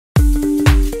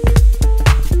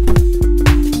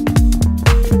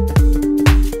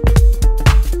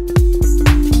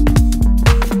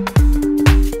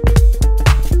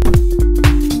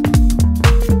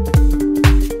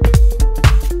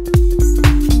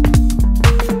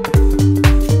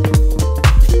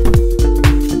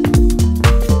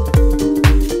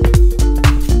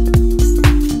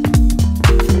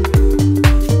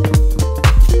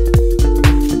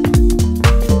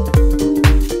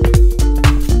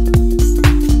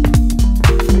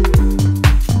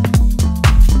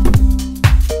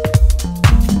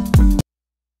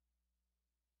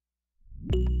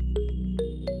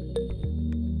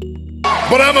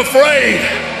but I'm afraid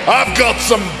I've got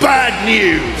some bad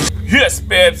news. Yes,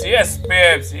 babes, yes,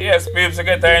 babes, yes, babes. I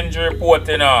get an injury report,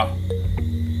 you know.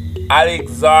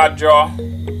 Alexandra,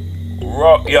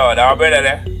 yo, that better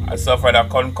there. I suffered a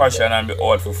concussion and be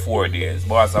out for 4 days.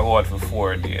 Boss, I go out for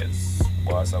 4 days.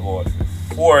 Boss, I go out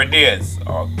for 4 days.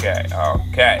 Okay,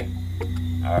 okay.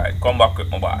 Alright, come back with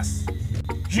my boss.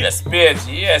 Yes, babes,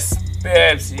 yes,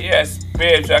 babes, yes,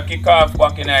 babes. I kick off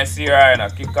back in the Serie, and I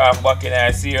kick off back in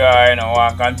the Serie, and I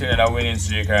want to continue the winning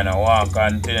streak, and I want to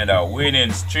continue the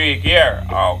winning streak here.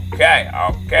 Okay,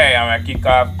 okay. I'm going to kick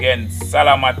off against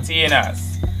Salamatina.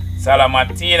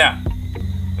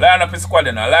 Line up the squad,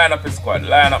 you know. Line up the squad.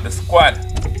 Line up the squad.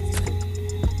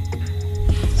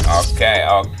 Okay,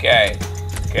 okay,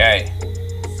 okay.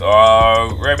 So,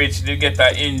 Rebic did get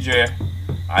an injury,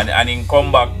 and he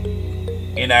come back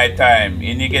in a time.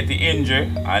 He get the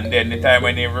injury, and then the time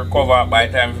when he recover, by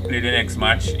the time he play the next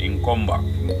match, he come back.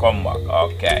 He come back.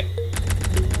 Okay.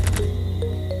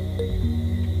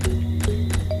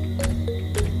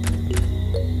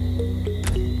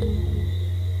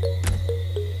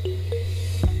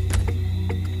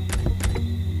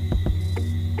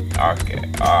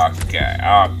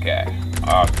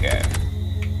 Okay.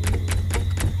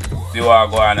 See what I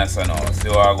go on as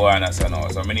now.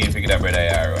 So I need to get that brother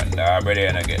here run. That brother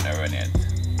ain't getting a run yet.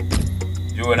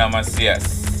 Jonah Macias,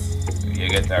 you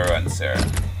get a run, sir.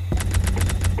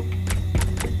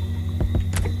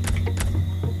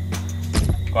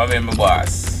 Come in, my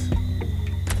boss.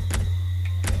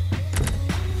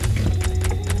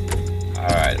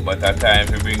 Alright, but that time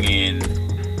to bring in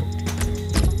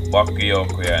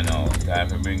Bakayoko here now. Time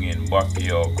to bring in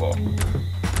Bakayoko.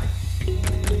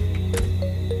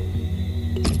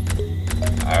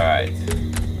 Alright.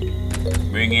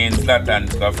 Bring in Zlatan.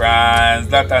 So France,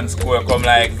 Zlatan score come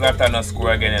like Zlatan no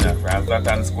score again, you know. France,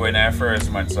 Zlatan score in our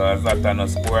first match, so Zlatan no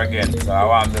score again. So I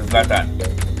want the Zlatan.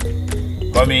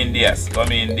 Come in this.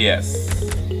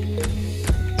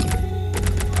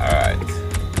 Alright.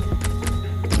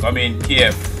 Come in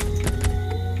Kiev.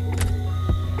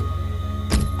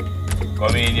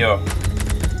 Come in yo.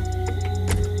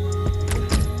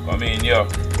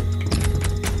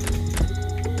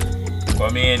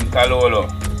 Come in Kalolo.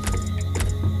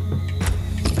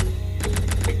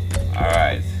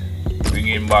 Alright. Bring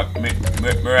him back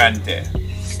Mirante.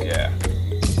 Yeah.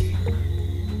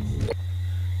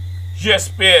 Yes,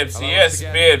 babes. I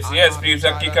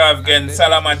kick off again.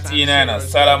 Salamatina.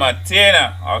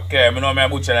 Okay, I know I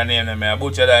butcher the name them. I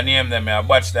butcher the name them.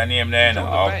 Okay.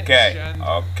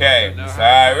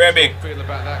 Sorry, Rebic. Feel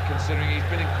about that, considering he's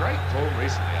been in great form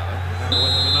recently, Alan.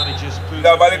 You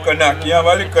have a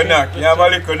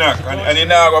little knock, and he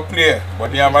now go play,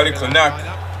 but you have a little knock.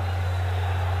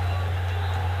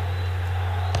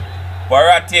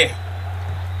 Barati.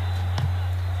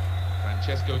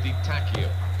 Francesco Di Tacchio.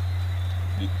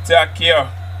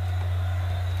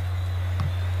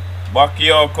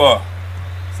 Bakayoko.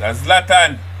 So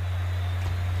Zlatan.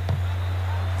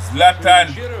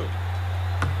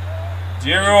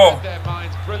 Giroud.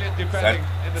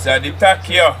 So Di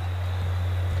Tacchio.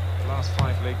 The last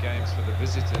 5 league games for the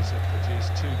visitors have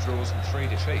produced 2 draws and 3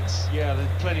 defeats. Yeah,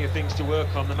 there's plenty of things to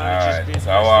work on. The manager's been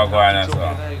so talking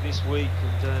about this week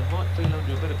and might feel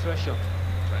under a bit of pressure.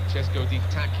 Francesco Di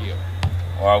Tacchio.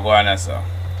 What going on, sir?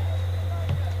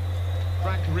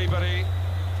 Frank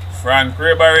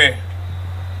Ribery.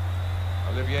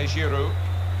 Olivier Giroud.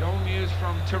 Goal news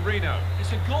from Torino.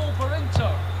 It's a goal for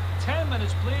Inter. 10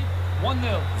 minutes played,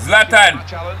 1-0. Zlatan.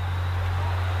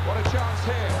 What a chance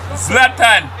here.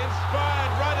 Zlatan.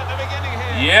 Inspired right at the beginning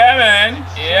here.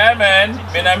 Yeah, man.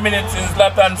 Been a minute since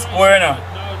Zlatan scored now.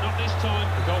 No, not this time.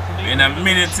 The goal from Been a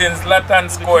minute since Zlatan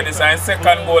scored. This is his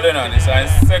second goal, you know. This is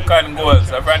his second goal.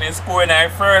 So when he scored in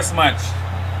his first match.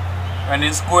 So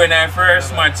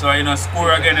you know,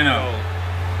 score again, you know.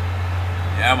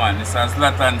 Yeah, man. This is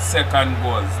Zlatan's second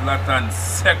goal.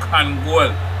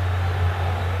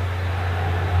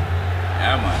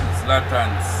 Yeah, man.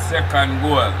 Zlatan's second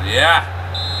goal. Yeah.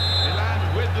 Milan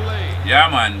with the lead. Yeah,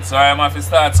 man. So I'm have to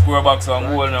start score back some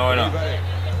goal now, you know.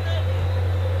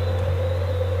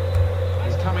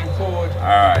 He's coming forward.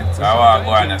 Alright, so how I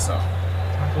go on, sir?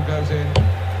 Tackle goes in.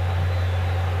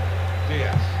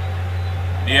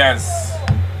 Diaz.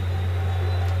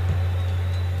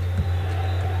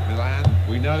 Milan,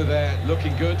 we know they're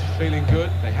looking good, feeling good.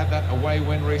 They had that away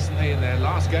win recently in their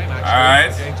last game, actually.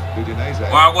 Alright. Against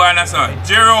Udinese. What go on, sir?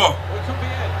 Giroud. Well, it could be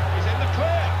it. He's in the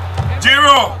clear.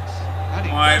 Giroud. And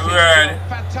he My does his word. job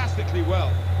fantastically well.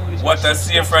 What a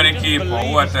save from the keeper.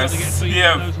 What a save.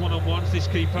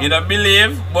 You don't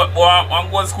believe, but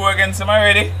one goal score against him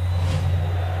already.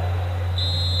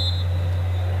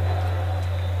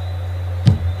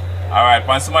 Alright,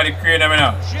 pan somebody crane them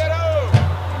now.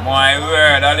 Giroud. My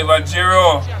word, Oliver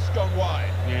Giroud. Just gone wide.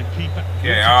 Yeah, keeper.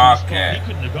 Okay, okay. He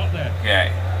couldn't have got there.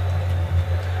 Okay.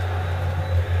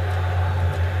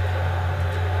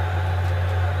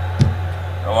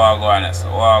 What go on this?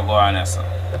 What go on this?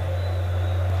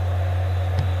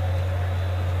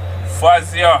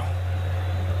 Fazio.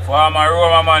 Former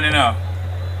Roma man, you know.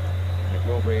 It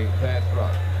will be their throw.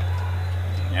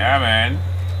 Yeah, man.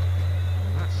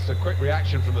 That's a quick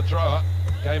reaction from the thrower.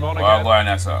 Game on What again. go on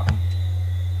this?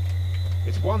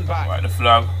 It's one back. What the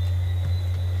flag?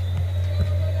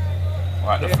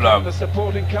 What the Here flag? come the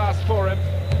supporting cast for him.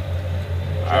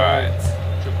 Alright.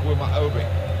 Chukwuma Obi.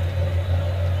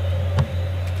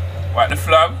 What the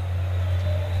flag?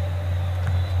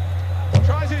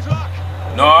 Tries his luck.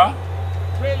 No?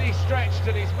 Really stretched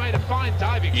and he's made a fine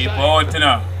diving Keep save. out, you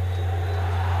know.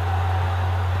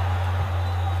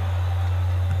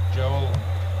 Joel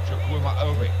Chukwuma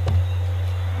Obi.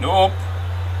 Nope.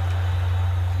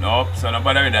 Nope, so no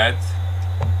bother with that.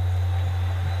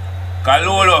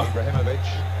 Kalulu. Ibrahimovic.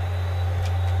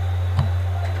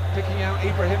 Picking out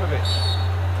Ibrahimovic.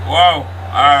 Wow.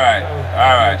 Alright.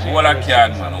 Alright. Hold a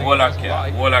card, man. Hold a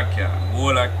card. Hold a card.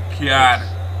 Hold a card.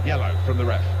 Yellow from the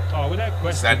ref. Oh, without It's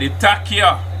question. a the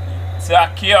Takio.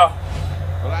 Takio.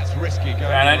 Well, that's risky going.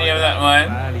 Can I name that, man?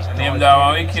 I name that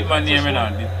one. We keep my name in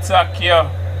on. The Takio.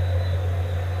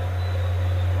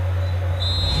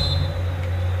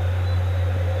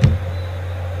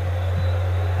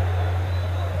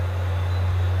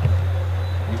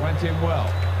 He went in well.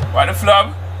 What the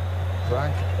flub?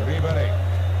 Frank Ribery.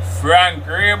 Frank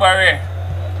Ribery.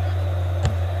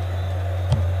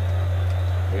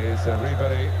 Here's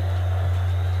Ribery.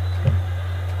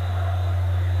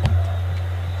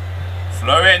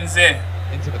 Florenzi.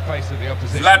 Into the face of the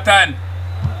opposition. Zlatan.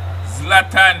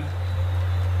 Zlatan.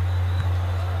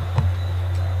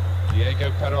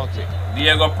 Diego Perotti.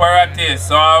 Diego Perotti.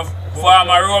 So,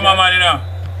 former Roma man, you know.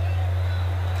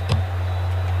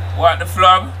 What the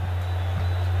flub?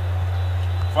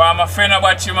 Former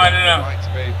Fenerbahce man, you know. Right to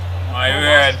be My more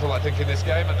word. merciful, I think, in this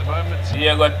game at the moment.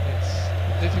 Diego. It's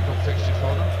a difficult fixture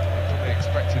for them. I probably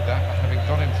expected that, but having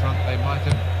got in front, they might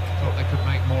have thought they could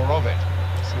make more of it.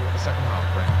 Let's see what the second half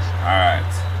brings.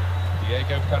 Alright.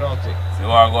 Diego Perotti. See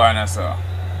what going on, sir.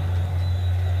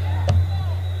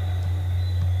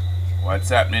 What's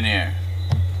happening here?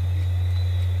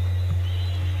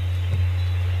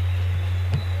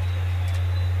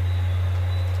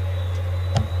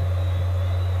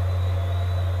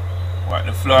 What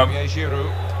the flub? Olivier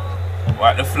Giroud.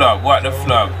 What the flub? What the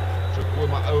flub?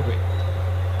 Chukwuma Obi.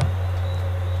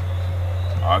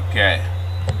 Okay.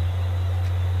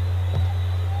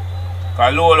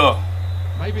 Kalulu.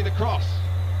 Maybe the cross.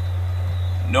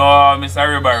 No, Mr.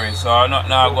 Ribery. So not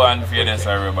now go and feed this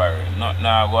Ribery. Not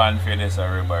now go and feed this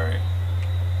Ribery.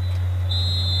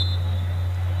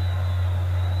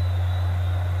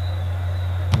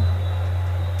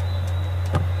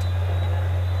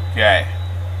 Okay.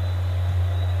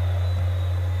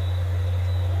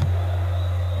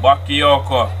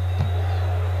 Bakayoko.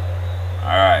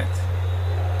 Alright.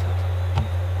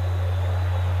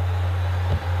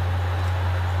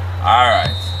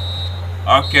 Alright.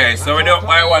 Okay, so we're up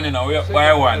by one, you know. We're up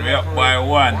by one. We're up by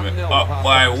one. We're up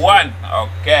by one.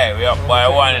 Okay, we're up by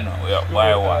one, you know. We're up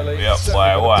by one. We're up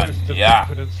by one. Yeah.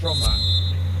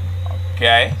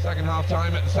 Okay. Second half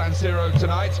time at the San Siro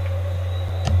tonight.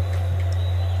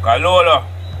 Kalulu.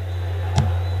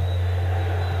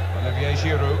 Olivier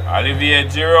Giroud. Olivier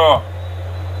Giroud.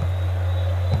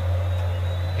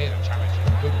 Here the challenge is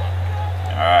a good one.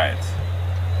 Alright.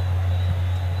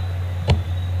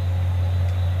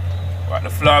 What the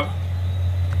flub?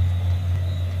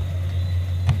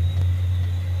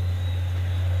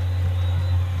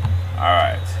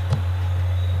 Alright.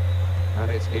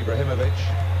 And it's Ibrahimovic.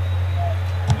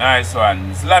 Nice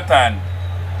one. Zlatan.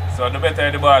 So the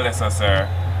better the ball is, sir.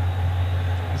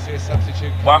 You see a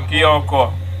substitute coming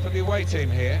Bakayoko. for the away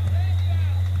team here.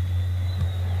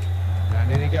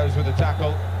 And in he goes with the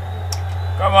tackle.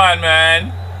 Come on,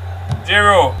 man.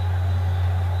 Giroud.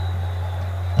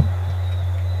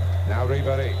 Now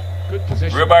Ribery. Good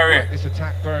position. Ribery. This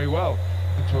attack very well.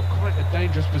 Into a quite a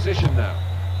dangerous position now.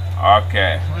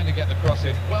 Okay. Trying to get the cross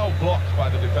in. Well blocked by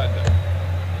the defender.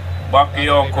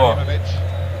 Bakayoko. Ibrahimovic.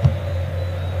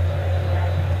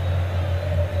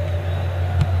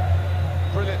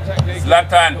 Brilliant technique.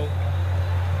 Zlatan.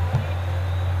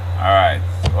 Alright.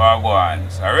 Well, go on.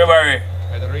 So Ribery.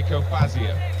 Federico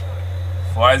Fazio.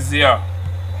 Fazio.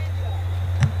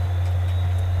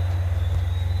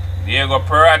 Diego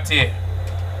Perotti.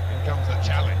 In comes the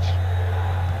challenge.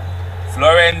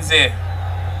 Florenzi.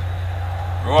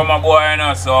 Roma boy, you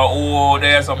know, so who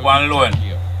there's up on loan?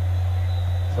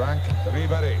 Frank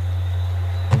Ribéry.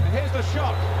 Here's the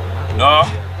shot. No?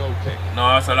 Goal kick.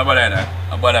 No, so no bother that.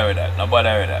 No bother with that. No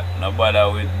bother with that. No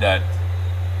bother with that.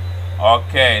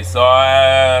 Okay, so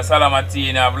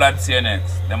Salamatina have Lazio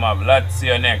next. Them have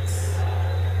Lazio next.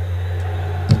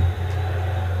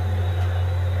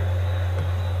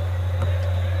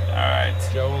 Alright.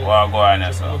 We'll go on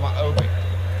now, so.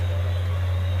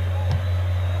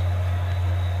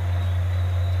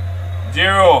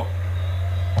 Giro.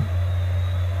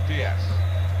 Diaz.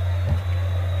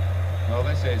 Well,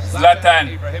 this is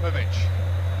Zlatan. Ibrahimovic.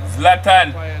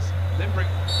 Zlatan. Players, Limerick.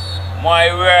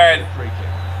 My word. Free kick.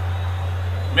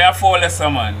 Me a foul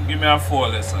lesson, man. Give me a foul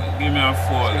lesson. Give me a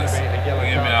foul lesson. Give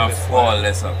me a foul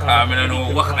lesson. Cause I don't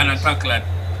know what kind of tackle that.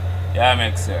 Yeah,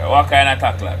 make sure. What kind of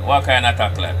tackle that? What kind of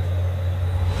tackle that?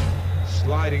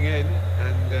 Sliding in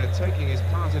and taking his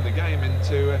part in the game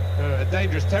into a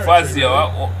dangerous territory. Fazio,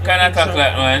 what kind of tackle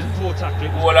that, man?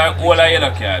 All a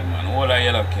yellow card, man. All a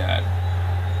yellow card.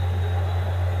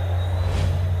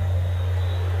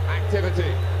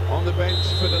 Activity on the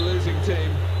bench for the losing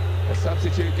team. A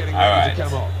substitute getting ready to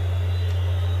come on.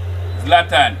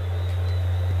 Zlatan.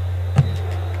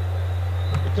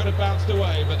 It could have bounced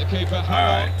away, but the keeper hung on.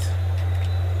 Alright.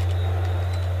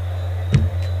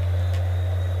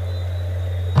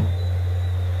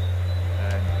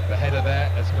 And the header there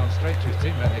has gone straight to his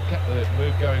teammate. They kept the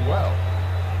move going well.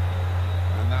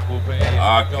 And that will be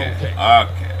a goal kick.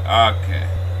 Okay.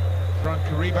 Frank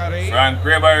Ribéry. Frank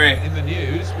Ribéry. In the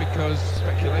news because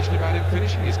speculation about him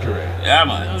finishing his career. Yeah,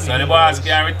 man. So the boss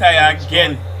can retire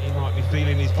again. He might be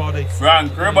feeling his body.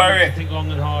 Frank Ribéry. Think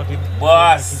long and hard in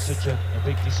Boss. making such a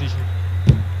big decision.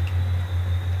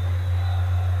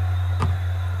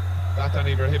 Zlatan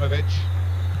Ibrahimovic.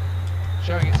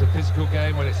 Showing it's a physical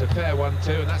game when it's a fair one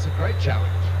too, and that's a great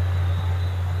challenge.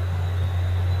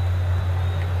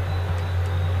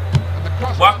 And the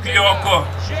cross. Bakayoko.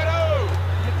 Giro!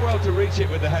 Did well to reach it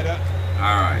with the header.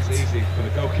 Alright. It's easy for the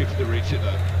goalkeeper to reach it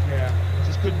though. Yeah,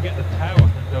 just couldn't get the power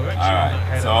and direction on that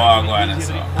header. So I'll go on and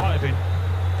Easier than so. it might have been.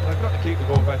 Well, they've got to keep the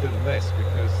ball better than this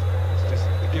because it's just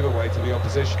a giveaway to the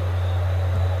opposition.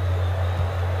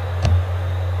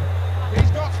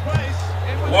 He's got space.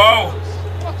 In with Whoa. the goals.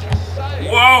 What a save.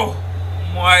 Whoa.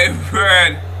 My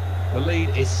word. The lead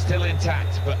is still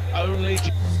intact, but only.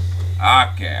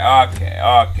 Okay.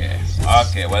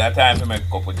 Well, that time to make a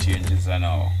couple changes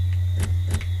now.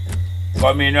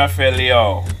 Come in,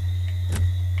 Rafael.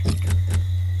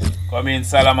 Come in,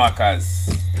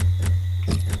 Salamakas.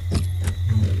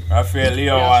 Rafael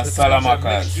and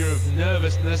Salamakas. Mixture of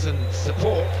nervousness and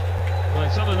support. Well,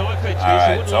 it's on a knife edge,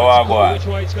 Alright, so so I I'll wouldn't go know on. which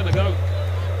way it's going to go.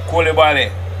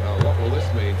 Koulibaly. Well, what will this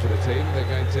mean for the team? They're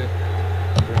going to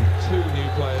bring 2 new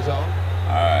players on.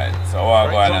 Alright, so I'll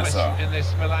go on and Great so. promise in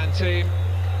this Milan team.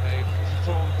 They've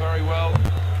performed very well.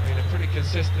 Been a pretty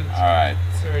consistent Alright.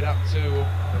 period up to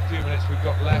the few minutes we've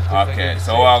got left. Okay,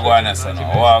 so I'll go on and so now.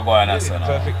 I'll go on and so now.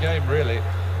 Perfect game, really. In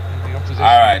the opposition.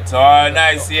 Alright, so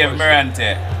nice save,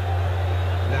 Mirante.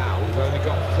 Now we've only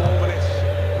got 4 minutes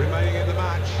remaining in the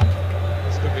match.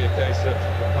 This could be a case of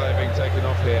the player being taken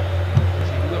off here.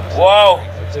 He looks Whoa.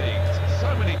 very fatigued.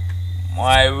 So many.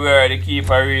 My word, the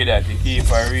keeper read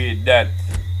that.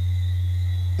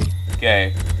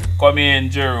 Okay. Come in,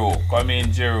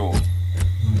 Giroud.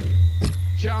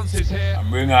 Chances here. And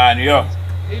bring on you.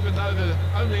 Even though there's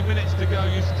only minutes to go,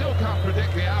 you still can't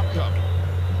predict the outcome.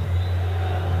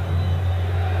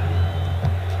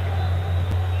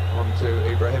 On to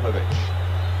Ibrahimovic.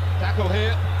 Tackle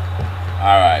here.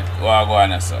 Alright, we'll go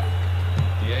on so.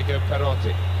 Diego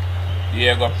Perotti.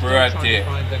 Diego Still trying to Perotti.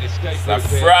 find an escape It's route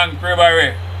here. Frank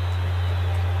Ribéry.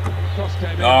 Cross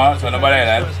came in. No, so nobody like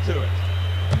that. First to it.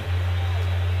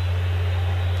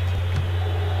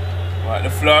 What, the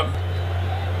flop?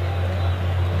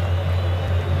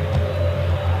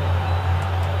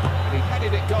 And he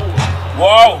headed it goal.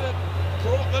 Whoa!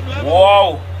 Brought them level.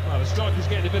 Whoa! Well, the striker's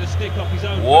getting a bit of stick off his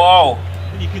own. Whoa!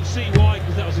 And you can see why,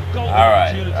 because that was a goal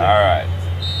opportunity. Alright.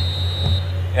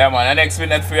 Yeah, man, the next win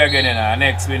that for you again, you know.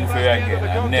 Next win for you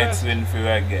again. Next win for you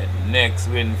again. Next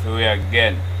win for you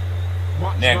again.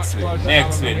 Next win.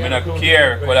 Next win. We don't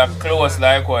care. Could have close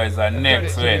likewise. And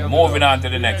next win. Moving on to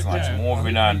the next match.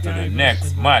 Moving on to the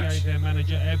next match.